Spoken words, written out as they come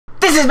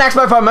This is Max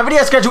Mofo. My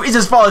video schedule is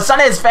as follows.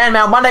 Sunday is fan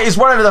mail, Monday is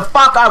whatever the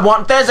fuck I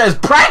want, Thursday is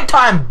prank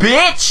time,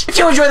 bitch! If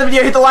you enjoyed the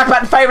video, hit the like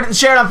button, favorite it, and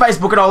share it on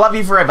Facebook, and I'll love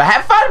you forever.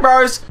 Have fun,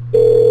 bros!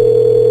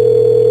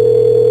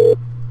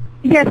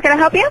 Yes, can I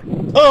help you?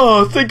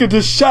 Oh, I think I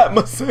just shot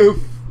myself.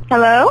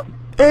 Hello?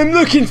 I'm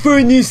looking for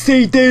a new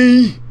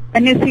CD. A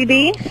new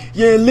CD?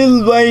 Yeah,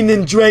 Lil Wayne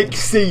and Drake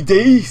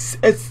CDs.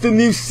 It's the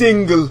new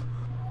single.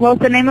 What was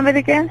the name of it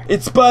again?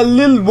 It's by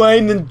Lil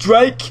Wayne and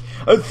Drake.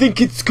 I think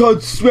it's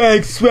called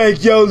Swag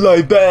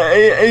YOLO, but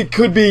it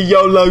could be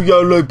YOLO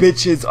YOLO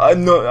bitches.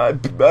 I'm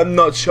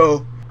not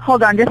sure.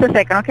 Hold on just a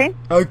second, okay?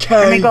 Okay.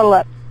 Let me go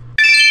look.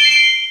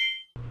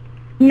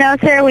 No,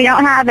 sir, we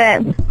don't have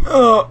it.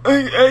 Oh,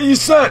 are you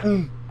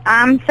certain?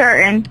 I'm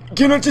certain.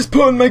 Can I just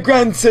put on my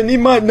grandson? He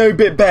might know a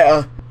bit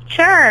better.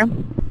 Sure.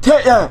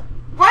 Teta!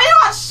 Why you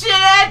want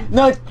shit?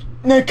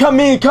 No, come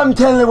here. Come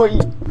tell her what you...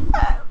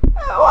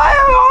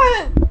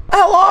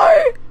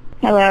 Hello?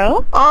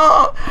 Hello?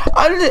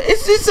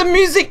 Is this a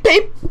music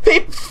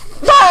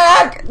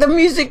fuck! The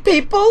music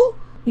people?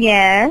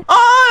 Yes. Well,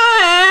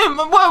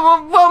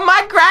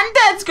 my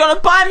granddad's gonna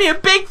buy me a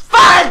big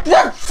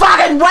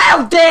fucking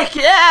whale dick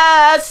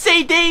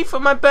CD for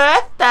my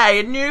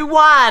birthday, a new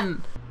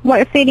one.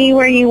 What CD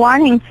were you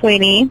wanting,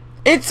 sweetie?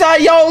 It's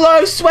a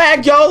YOLO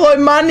swag, YOLO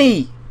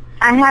money.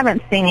 I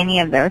haven't seen any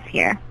of those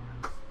here.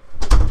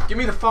 Give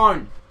me the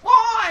phone.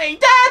 Why?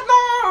 Dad,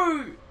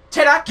 no!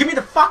 Tedda, give me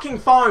the fucking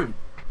phone.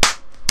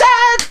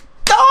 Dad!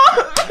 No!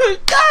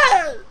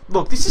 Dad!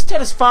 Look, this is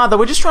Tedda's father.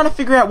 We're just trying to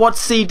figure out what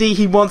CD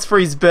he wants for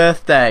his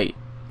birthday.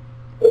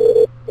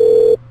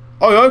 Oh,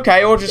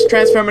 okay, or just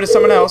transfer me to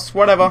someone else.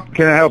 Whatever.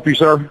 Can I help you,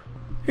 sir?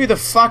 Who the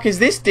fuck is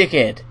this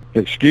dickhead?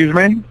 Excuse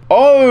me?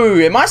 Oh,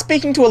 am I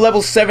speaking to a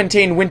level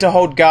 17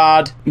 Winterhold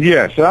guard?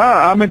 Yes,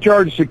 I'm in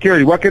charge of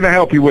security. What can I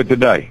help you with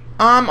today?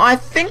 I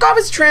think I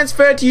was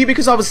transferred to you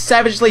because I was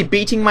savagely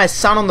beating my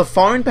son on the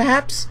phone,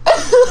 perhaps?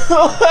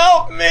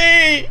 Help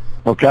me!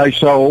 Okay,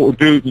 so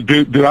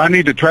do I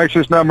need to trace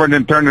this number and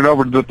then turn it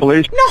over to the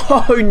police?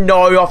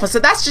 No, officer.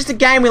 That's just a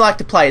game we like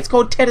to play. It's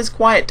called Tedda's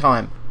Quiet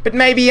Time. But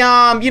maybe,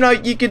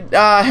 you could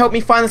help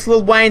me find this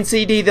Lil Wayne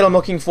CD that I'm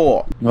looking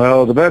for.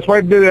 Well, the best way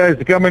to do that is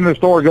to come in the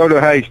store and go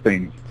to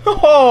Hastings.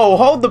 Oh,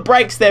 hold the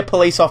brakes there,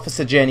 police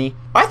officer Jenny.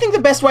 I think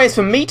the best way is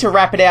for me to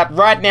rap it out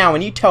right now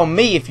and you tell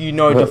me if you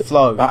know the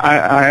flow.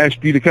 I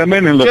asked you to come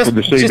in and look for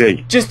the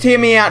CD. Just hear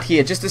me out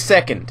here, just a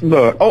second.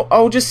 Look.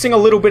 I'll just sing a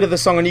little bit of the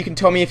song and you can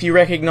tell me if you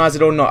recognize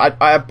it or not.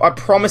 I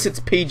promise it's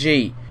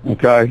PG.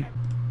 Okay.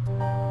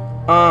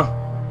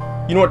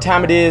 You know what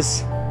time it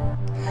is?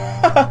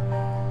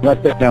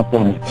 Write that down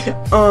for me.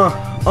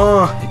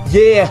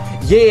 Yeah.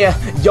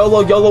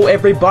 YOLO, YOLO,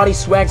 everybody,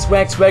 swag.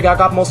 I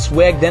got more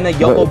swag than a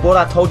YOLO board.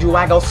 I told you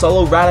I go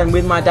solo, riding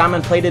with my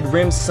diamond-plated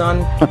rims,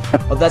 son.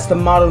 Oh, that's the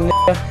motto,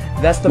 nigga.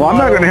 That's the motto. I'm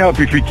not gonna help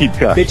you if you keep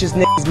cussing. Bitches,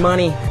 niggas,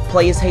 money.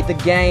 Players hate the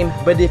game.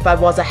 But if I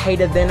was a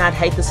hater, then I'd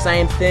hate the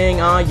same thing.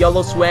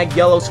 YOLO swag,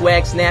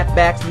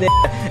 snapbacks,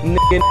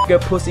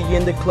 nigga, pussy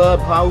in the club.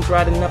 Hoes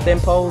riding up them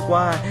poles.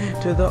 Why?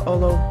 To the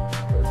Olo.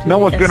 No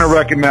one's gonna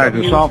recognize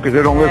the song because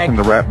they don't listen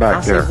to rap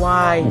back there. I said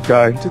why?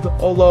 Okay. To the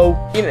Olo.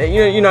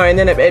 You know, and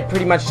then it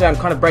pretty much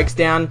kind of breaks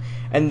down,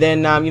 and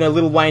then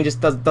Lil Wayne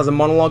just does a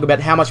monologue about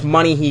how much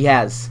money he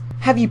has.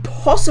 Have you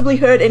possibly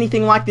heard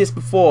anything like this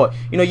before?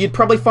 You'd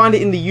probably find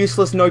it in the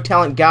useless, no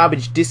talent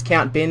garbage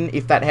discount bin,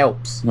 if that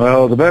helps.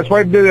 Well, the best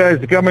way to do that is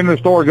to come in the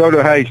store and go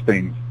to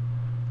Hastings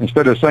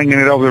instead of singing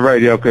it over the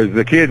radio because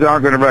the kids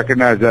aren't going to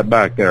recognize that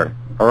back there.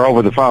 Or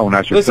over the phone,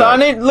 I should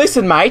say.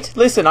 Listen, mate.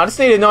 Listen, I just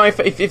need to know if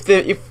what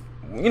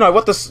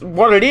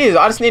it is.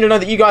 I just need to know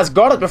that you guys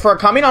got it before I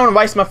come in. I don't want to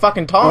waste my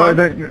fucking time.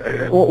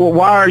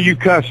 Why are you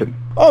cussing?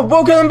 Oh,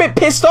 well, because I'm a bit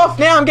pissed off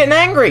now. I'm getting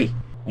angry.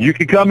 You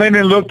can come in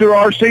and look through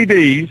our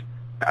CDs.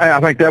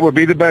 I think that would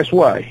be the best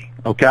way.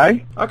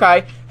 Okay?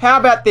 Okay. How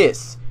about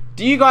this?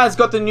 Do you guys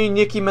got the new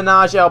Nicki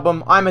Minaj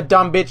album, I'm a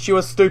Dumb Bitch, You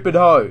a Stupid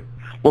Hoe?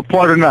 What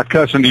part of not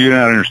cussing do you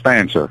not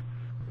understand, sir?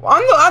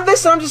 I'm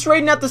just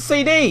reading out the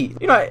CD.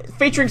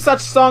 Featuring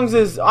such songs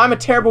as I'm a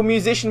terrible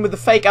musician with a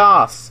fake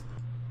ass.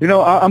 I'm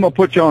going to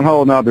put you on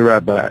hold and I'll be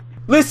right back.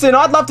 Listen,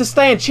 I'd love to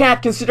stay and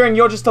chat considering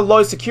you're just a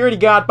low security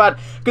guard, but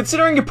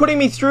considering you're putting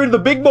me through to the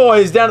big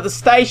boys down at the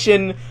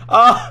station,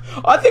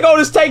 I think I'll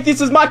just take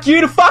this as my cue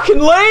to fucking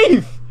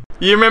leave!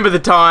 You remember the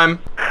time?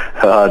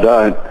 I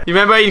don't. You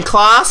remember in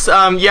class,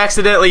 you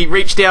accidentally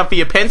reached down for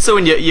your pencil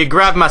and you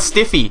grabbed my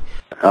stiffy.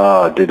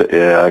 Oh, did it?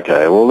 Yeah,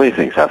 okay. Well, these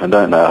things happen,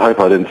 don't they? I hope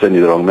I didn't send you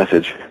the wrong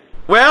message.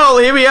 Well,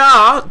 here we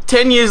are,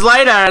 10 years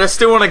later, and I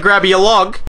still want to grab your log.